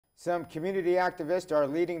Some community activists are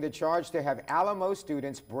leading the charge to have Alamo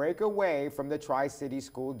students break away from the Tri-City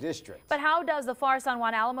School District. But how does the far San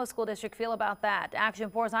Juan Alamo School District feel about that?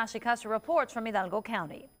 Action 4's Ashley Custer reports from Hidalgo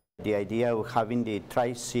County. The idea of having the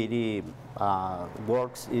Tri-City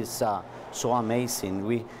works is so amazing.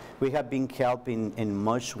 We have been helping in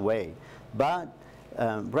much way, but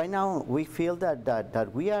right now we feel that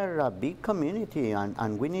we are a big community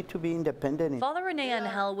and we need to be independent. Father Rene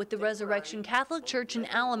Angel with the Resurrection Catholic Church in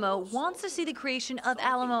Alamo wants to see the creation of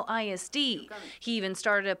Alamo ISD. He even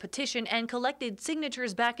started a petition and collected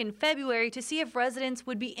signatures back in February to see if residents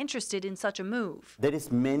would be interested in such a move. There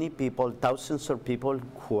is many people, thousands of people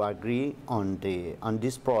who agree on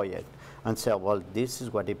this project and say, well, this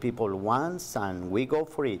is what the people want and we go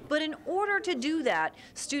for it. But in order to do that,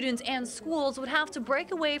 students and schools would have to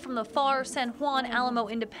break away from the far San Juan Alamo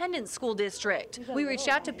Independent School District. We reached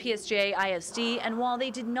out to PSJA ISD, and while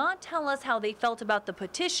they did not tell us how they felt about the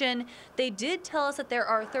petition, they did tell us that there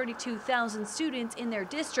are 32,000 students in their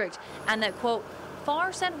district and that, quote,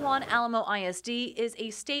 Far San Juan Alamo ISD is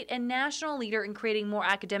a state and national leader in creating more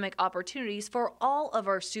academic opportunities for all of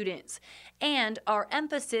our students. And our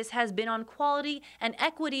emphasis has been on quality and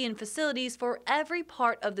equity in facilities for every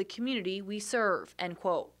part of the community we serve, end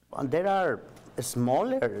quote. There are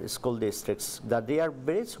smaller school districts that they are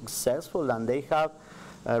very successful and they have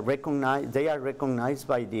they are recognized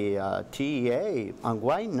by the TEA, and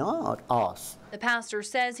why not us? The pastor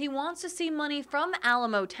says he wants to see money from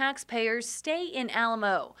Alamo taxpayers stay in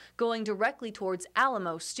Alamo, going directly towards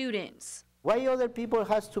Alamo students. Why other people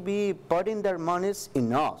has to be putting their monies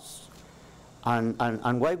in us?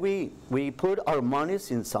 And why we put our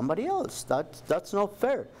monies in somebody else? That's not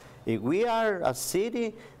fair. If we are a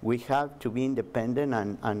city, we have to be independent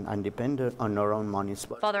and dependent on our own monies.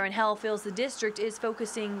 Father Angel feels the district is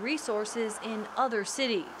focusing resources in other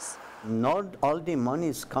cities. Not all the money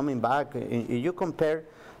is coming back. If you compare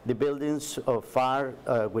the buildings of FAR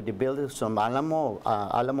with the buildings of Alamo,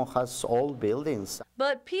 Alamo has old buildings.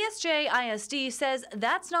 But PSJA ISD says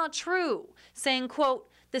that's not true, saying, quote,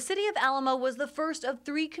 the city of Alamo was the first of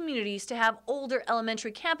 3 communities to have older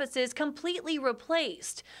elementary campuses completely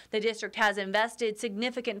replaced. The district has invested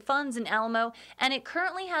significant funds in Alamo, and it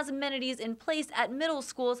currently has amenities in place at middle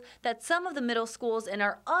schools that some of the middle schools in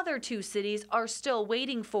our other 2 cities are still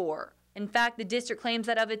waiting for. In fact, the district claims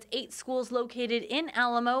that of its 8 schools located in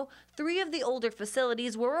Alamo, 3 of the older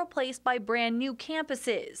facilities were replaced by brand new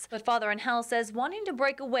campuses. But Father Angel says wanting to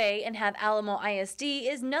break away and have Alamo ISD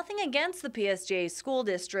is nothing against the PSJA school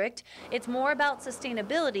district. It's more about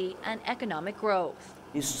sustainability and economic growth.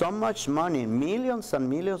 It's so much money, millions and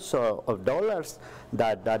millions of dollars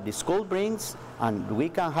that the school brings, and we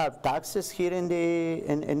can have taxes here in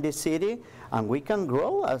the city, and we can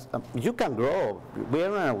grow. You can grow. We're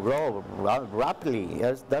going to grow rapidly.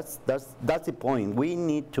 Yes, that's the point. We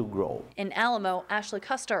need to grow. In Alamo, Ashley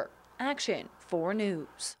Custer, Action 4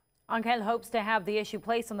 News. Angel hopes to have the issue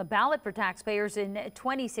placed on the ballot for taxpayers in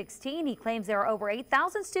 2016. He claims there are over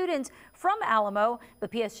 8,000 students from Alamo. The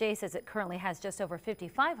PSJ says it currently has just over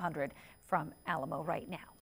 5,500 from Alamo right now.